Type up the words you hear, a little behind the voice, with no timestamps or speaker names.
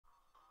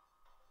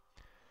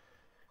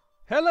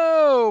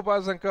Hello,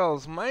 boys and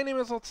girls. My name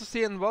is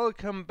Zoltan and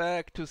welcome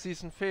back to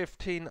season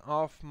 15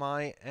 of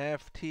my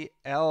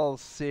FTL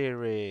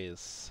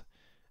series.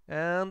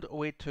 And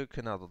we took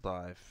another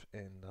dive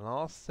in the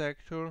last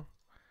sector.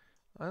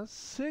 I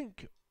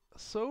think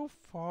so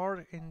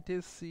far in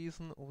this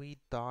season we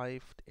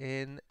dived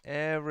in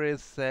every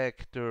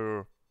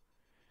sector,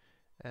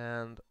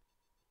 and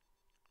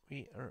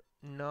we are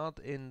not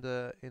in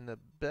the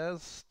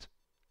best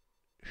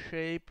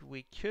shape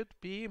we could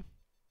be.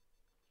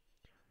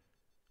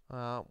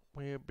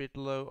 We're a bit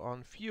low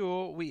on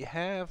fuel. We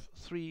have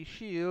 3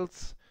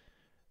 shields,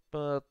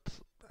 but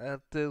at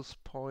this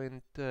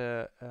point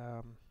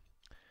our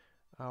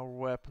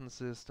weapon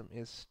system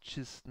is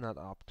just not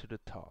up to the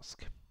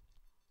task.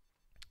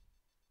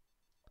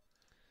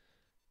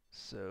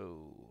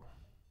 So,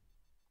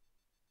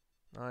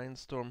 Iron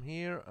Storm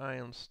here,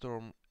 Iron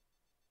Storm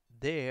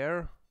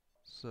there.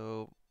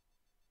 So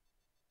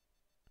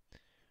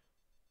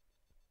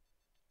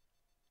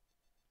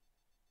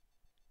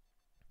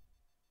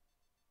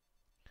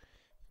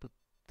but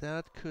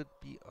that could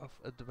be of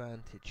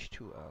advantage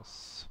to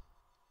us.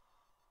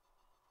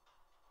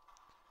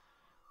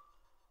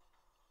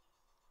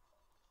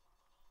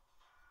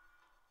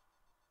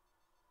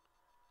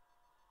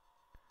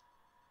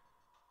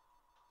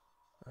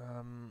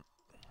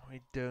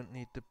 We don't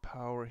need the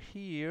power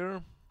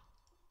here.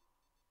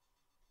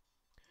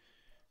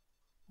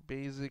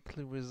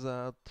 Basically,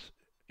 without,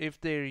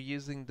 if they're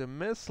using the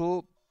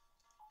missile,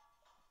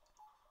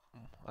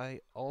 I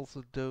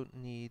also don't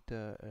need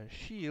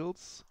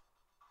shields.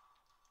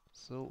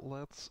 So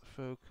let's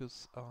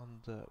focus on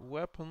the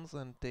weapons,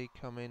 and they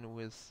come in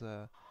with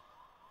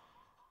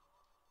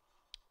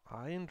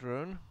Iron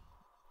Drone.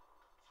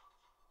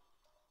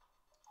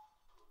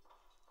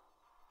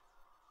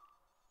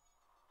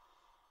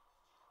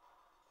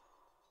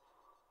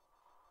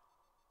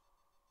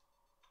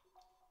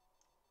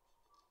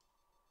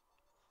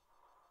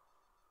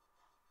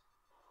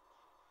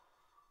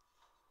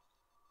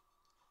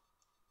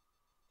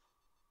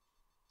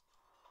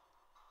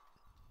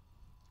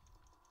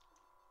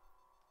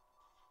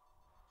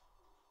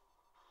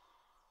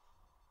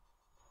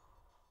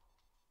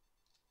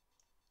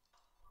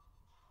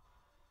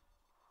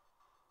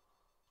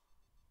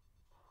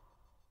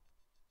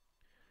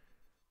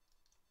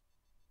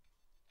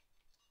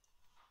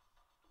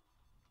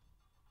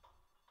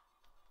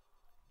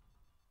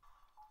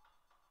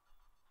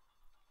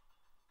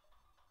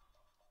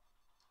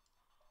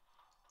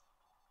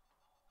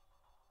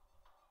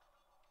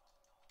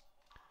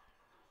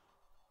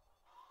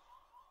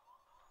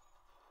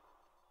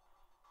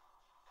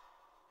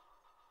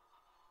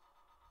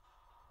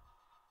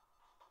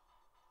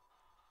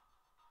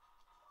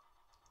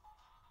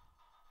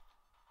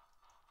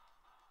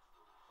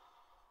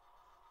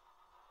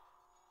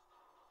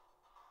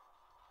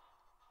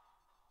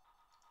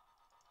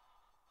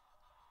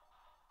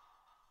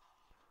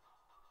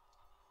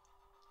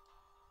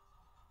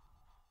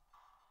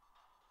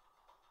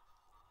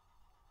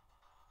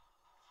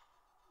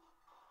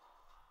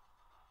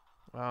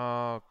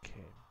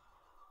 Okay.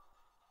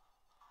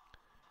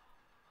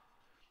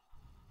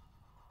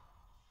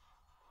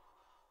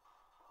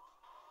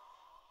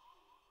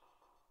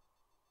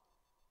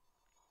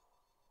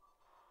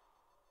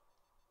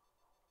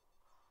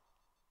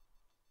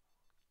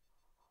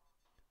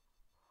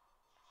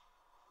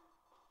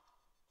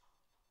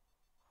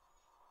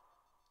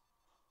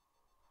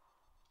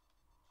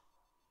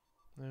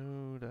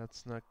 No,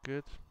 that's not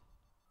good.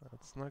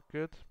 That's not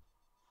good.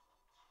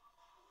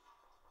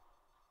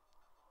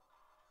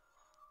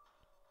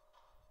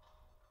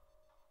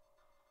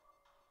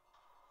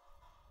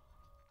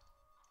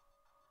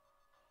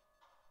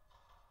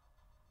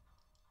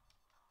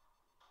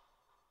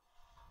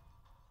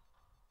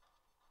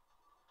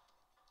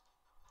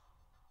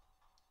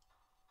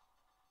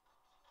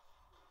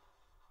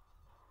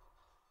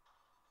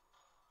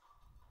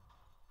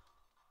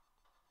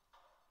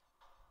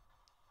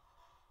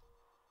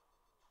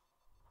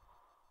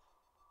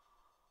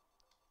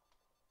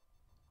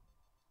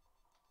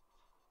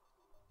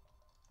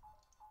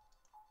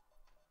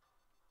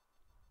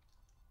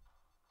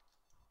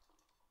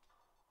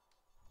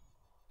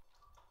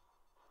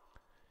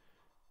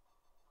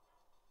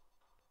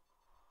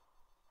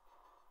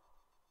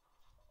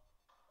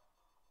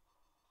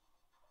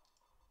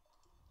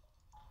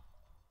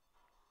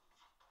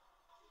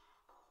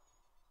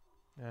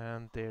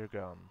 And they're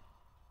gone.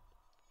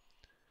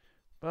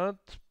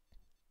 But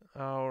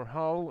our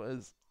hull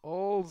is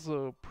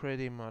also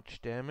pretty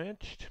much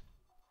damaged,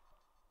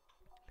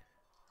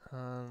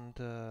 and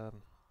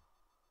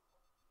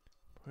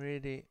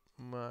pretty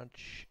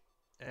much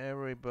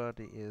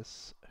everybody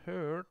is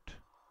hurt.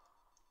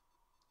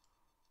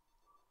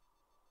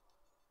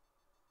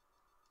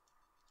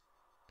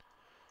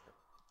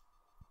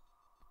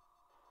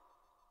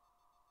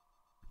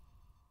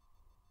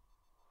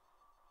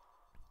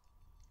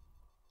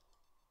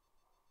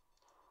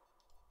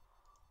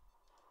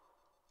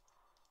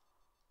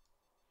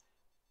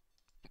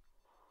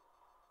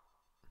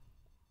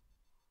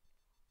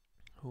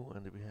 Oh,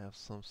 and we have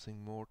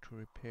something more to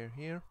repair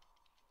here.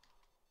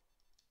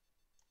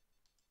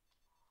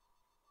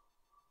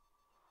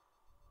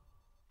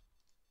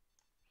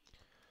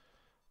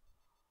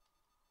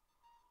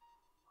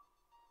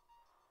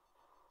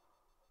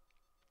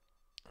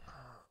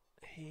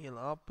 Heal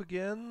up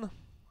again.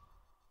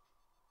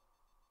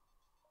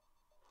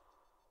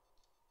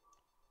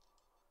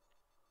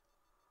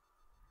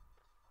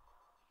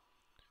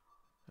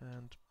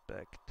 And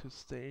back to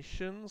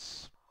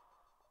stations.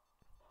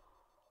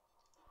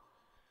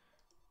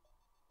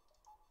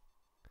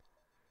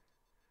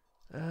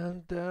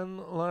 And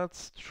then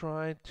let's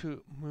try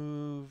to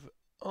move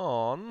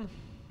on.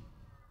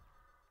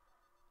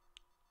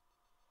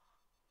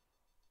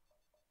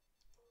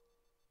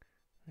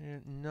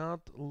 We're not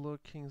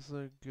looking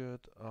so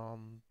good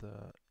on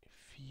the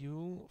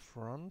fuel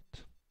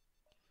front.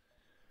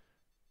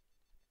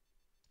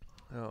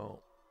 Oh,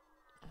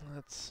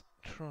 let's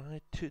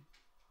try to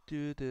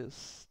do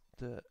this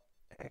the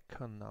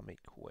economic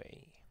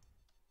way.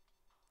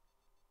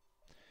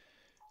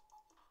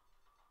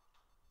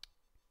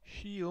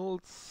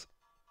 Shields.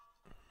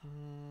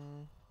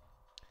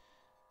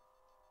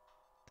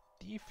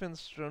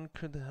 Defense drone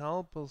could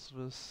help us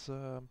with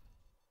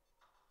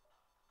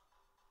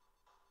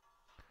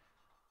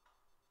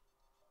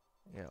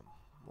yeah,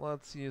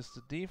 let's use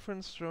the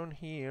defense drone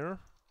here,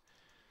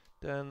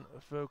 then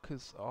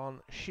focus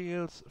on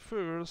shields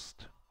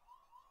first,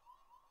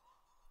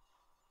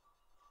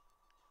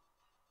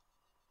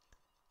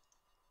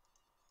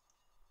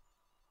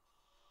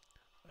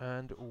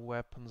 and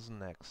weapons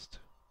next.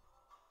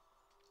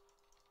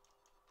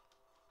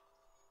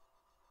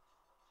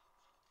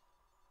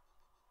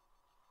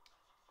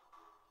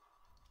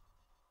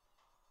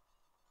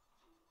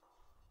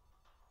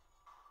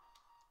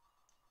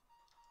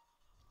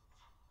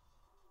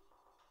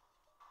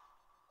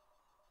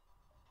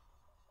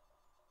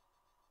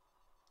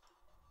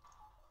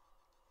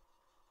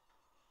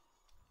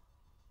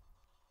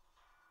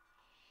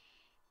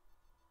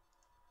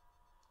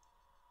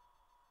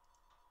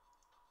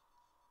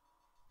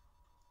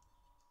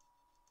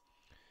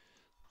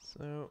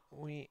 So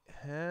we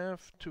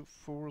have to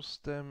force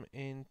them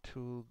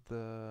into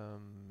the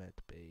med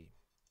bay.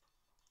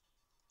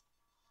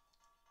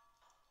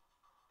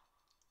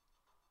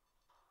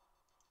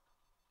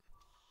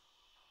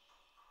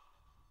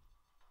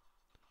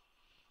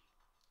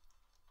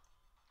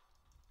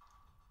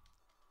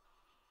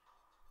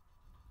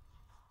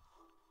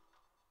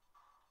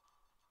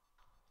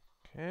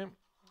 Okay,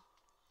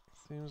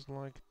 seems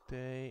like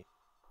they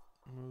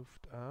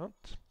moved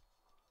out.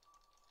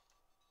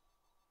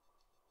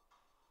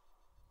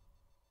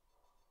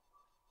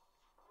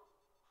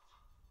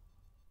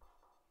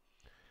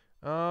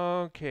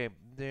 Okay,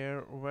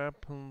 their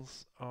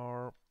weapons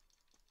are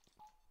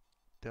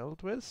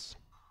dealt with.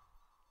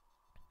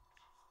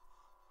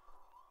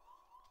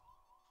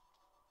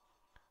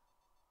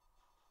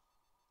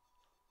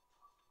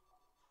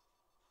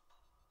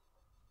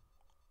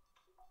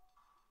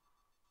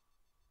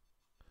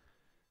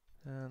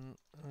 And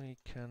we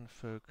can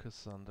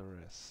focus on the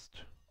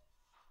rest.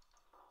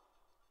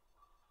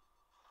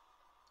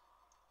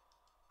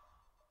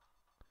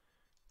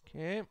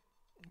 Okay, a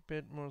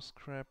bit more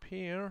scrap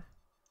here.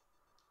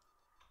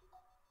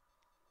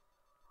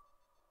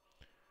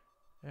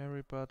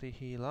 Everybody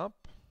heal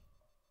up.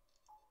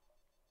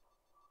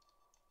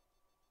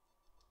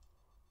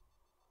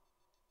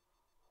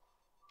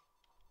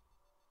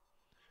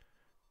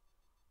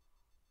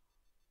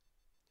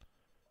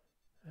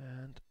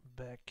 And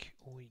back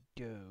we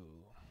go.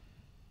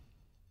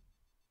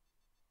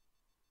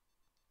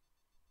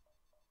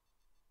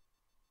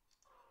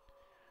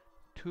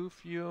 Two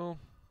fuel.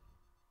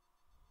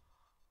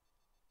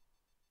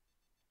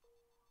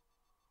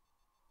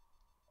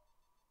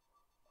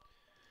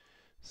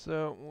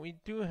 So we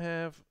do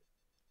have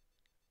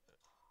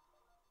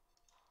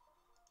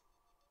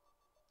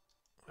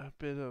a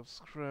bit of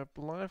scrap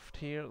left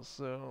here,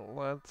 so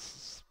let's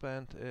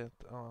spend it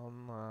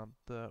on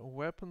the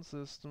weapon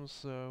system.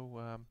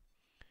 So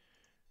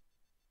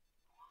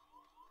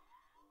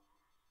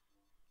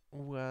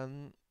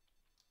when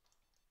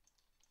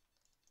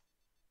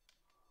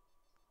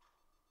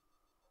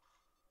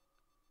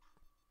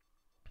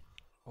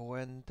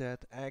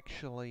that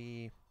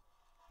actually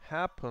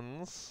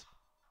happens,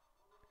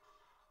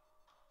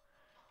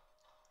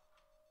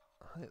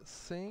 I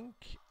think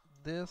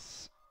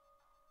this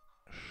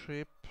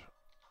ship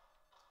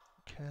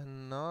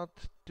cannot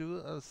do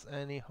us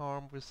any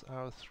harm with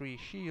our 3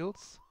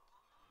 shields.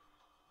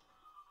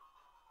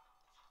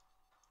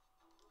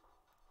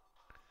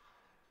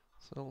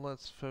 So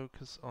let's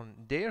focus on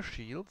their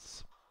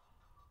shields.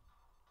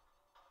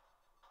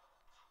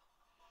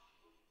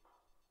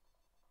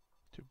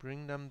 To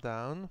bring them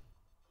down.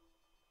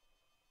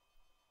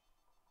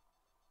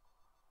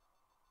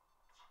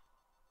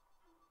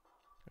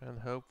 And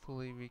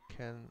hopefully we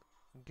can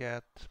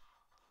get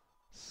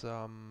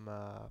some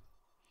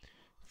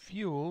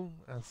fuel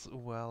as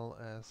well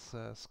as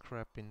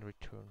scrap in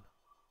return.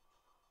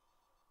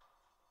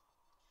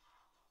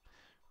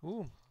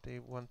 Ooh, they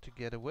want to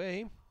get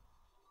away.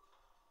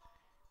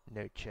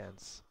 No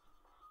chance.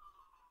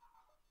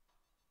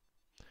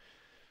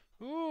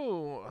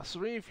 Ooh,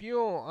 3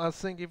 fuel. I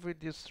think if we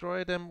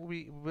destroy them,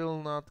 we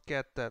will not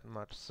get that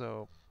much.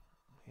 So,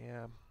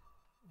 yeah,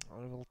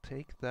 I will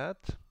take that.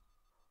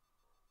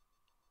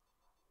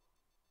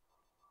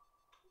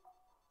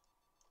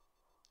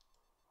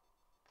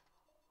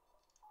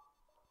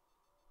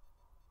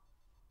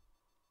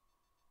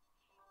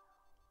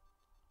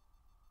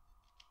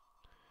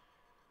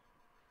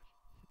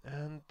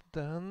 And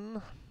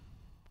then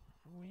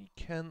we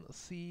can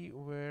see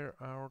where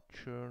our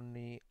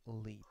journey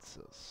leads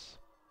us.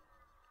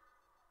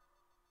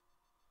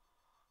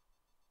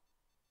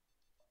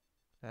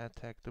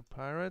 Attack the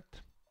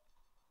pirate.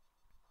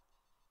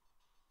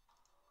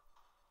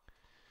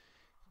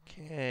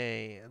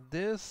 Okay,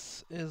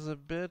 this is a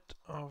bit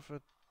of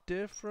a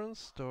different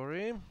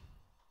story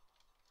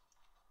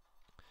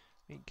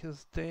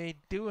because they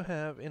do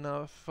have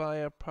enough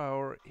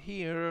firepower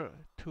here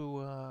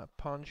to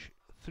punch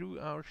through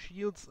our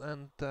shields,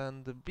 and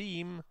then the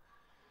beam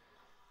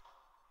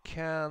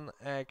can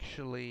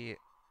actually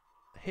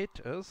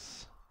hit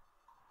us,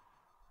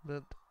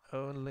 but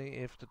only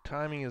if the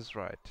timing is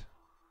right.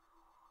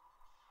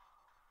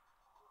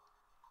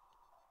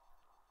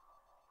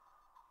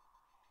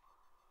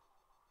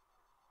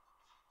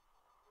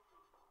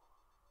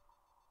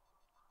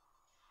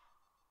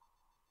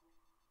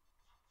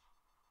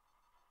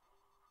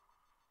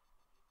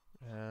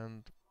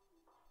 And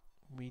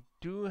we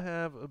do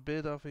have a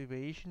bit of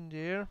evasion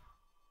there.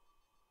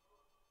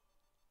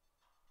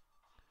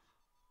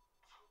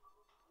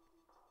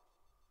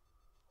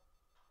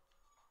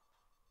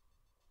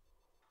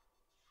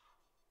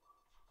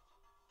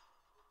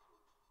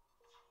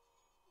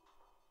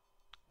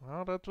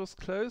 Well, that was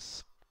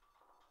close.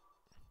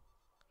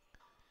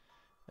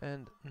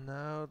 And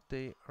now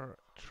they are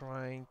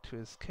trying to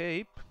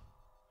escape.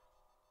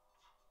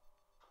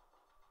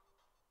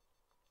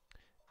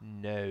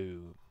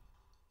 No.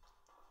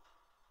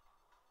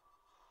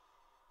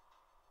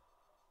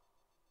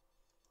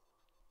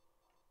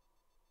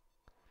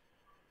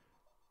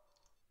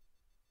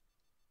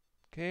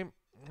 Okay.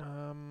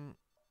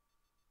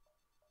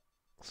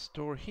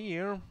 Store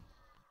here.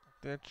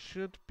 That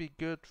should be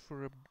good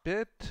for a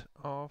bit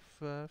of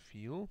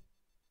fuel.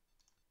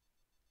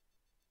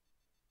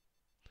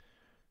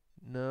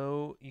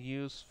 No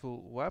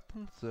useful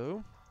weapons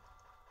though.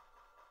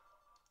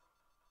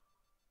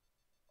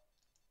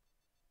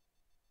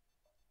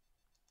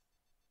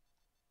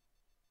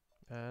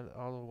 And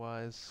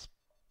otherwise...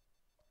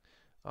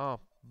 Oh,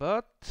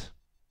 but...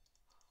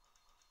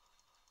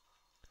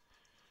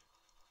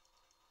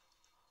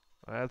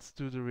 let's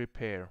do the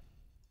repair.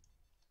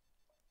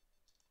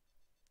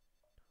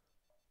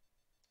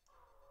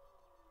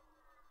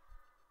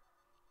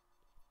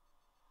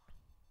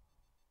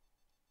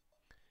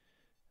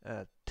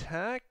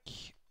 Attack.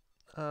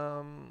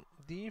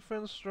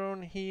 Defense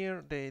drone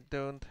here. They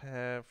don't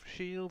have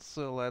shields,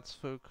 so let's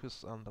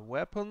focus on the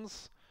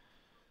weapons.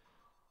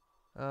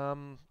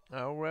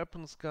 Our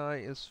weapons guy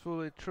is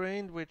fully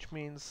trained, which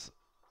means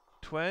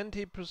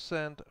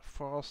 20%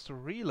 faster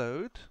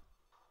reload,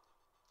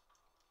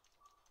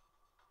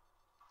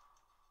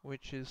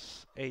 which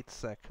is 8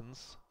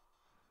 seconds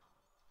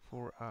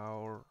for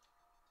our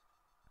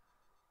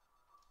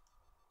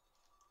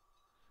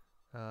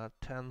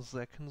 10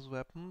 seconds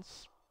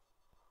weapons.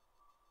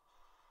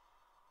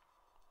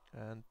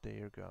 And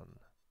they're gone.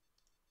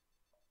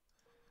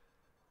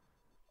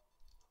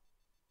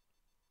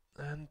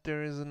 And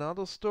there is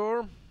another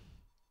store.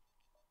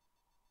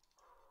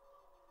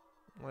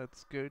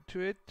 Let's go to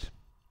it.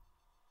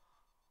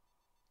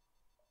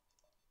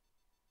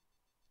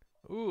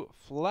 Ooh,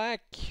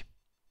 flak!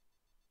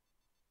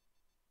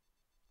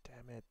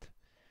 Damn it.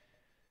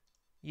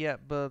 Yeah,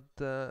 but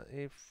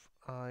if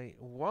I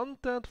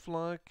want that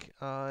flak,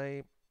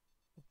 I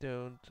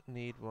don't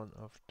need one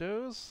of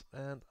those,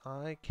 and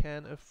I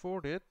can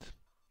afford it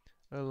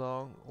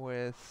along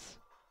with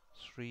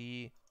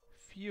 3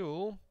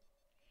 fuel,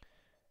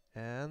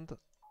 and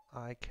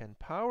I can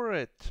power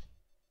it.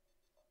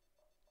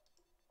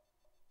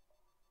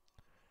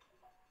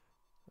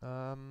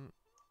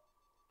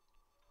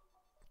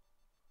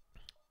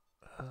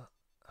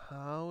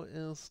 How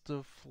is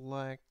the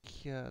flak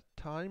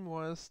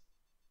time-wise?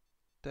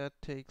 That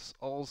takes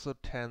also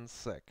 10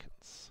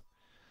 seconds.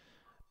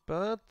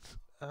 But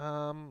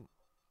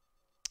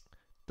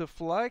the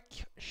flag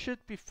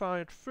should be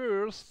fired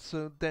first,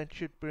 so that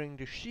should bring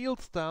the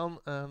shields down,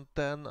 and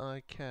then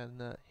I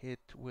can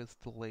hit with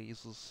the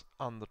lasers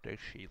under their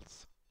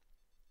shields.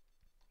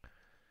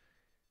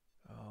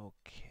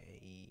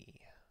 Okay.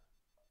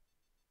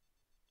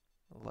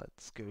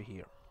 Let's go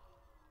here.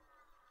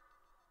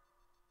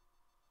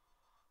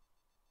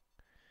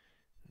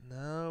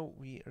 Now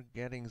we are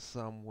getting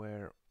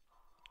somewhere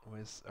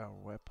with our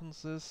weapon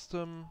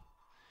system.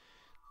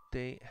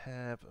 They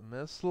have a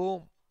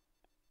missile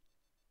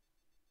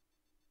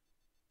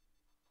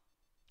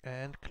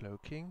and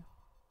cloaking.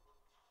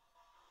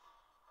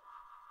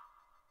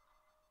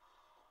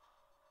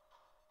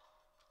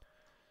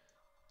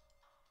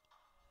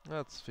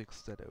 Let's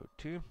fix that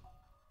O2.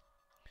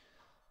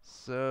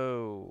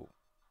 So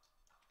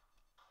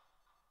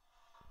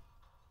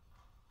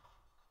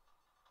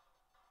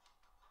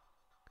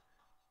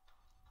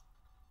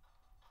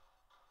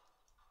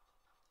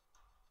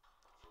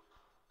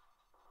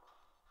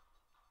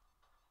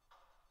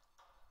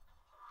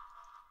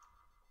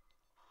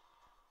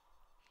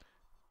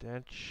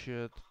that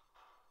should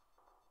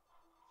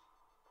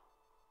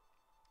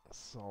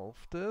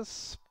solve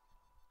this,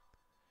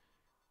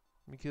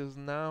 because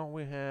now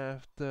we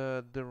have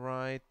the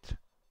right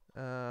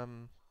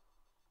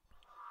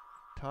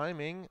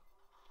timing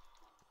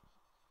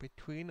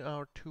between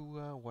our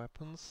two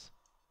weapons.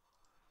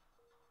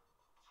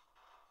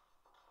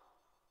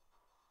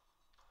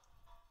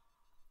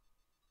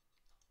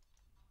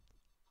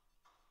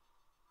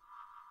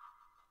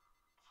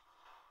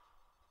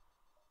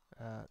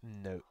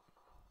 No.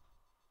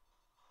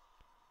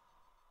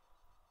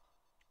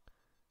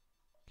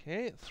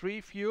 Okay,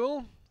 3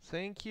 fuel,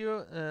 thank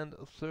you, and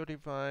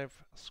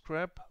 35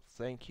 scrap,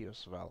 thank you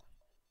as well.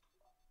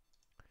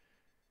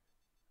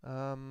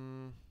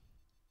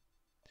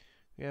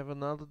 We have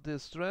another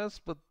distress,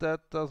 but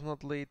that does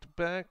not lead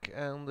back,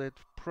 and it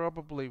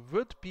probably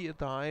would be a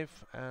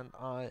dive, and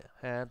I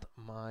had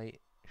my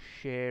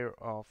share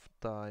of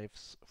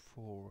dives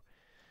for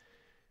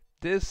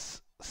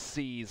this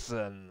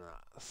season.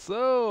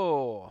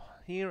 So,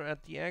 here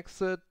at the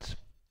exit,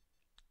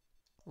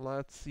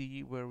 let's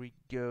see where we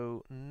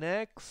go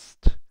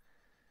next.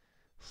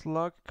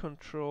 Slug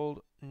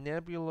controlled,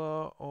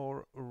 nebula,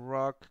 or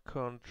rock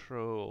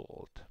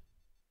controlled?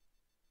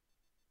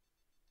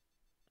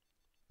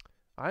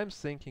 I'm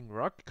thinking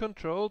rock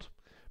controlled,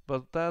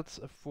 but that's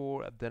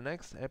for the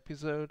next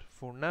episode.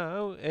 For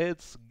now,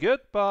 it's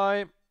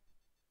goodbye!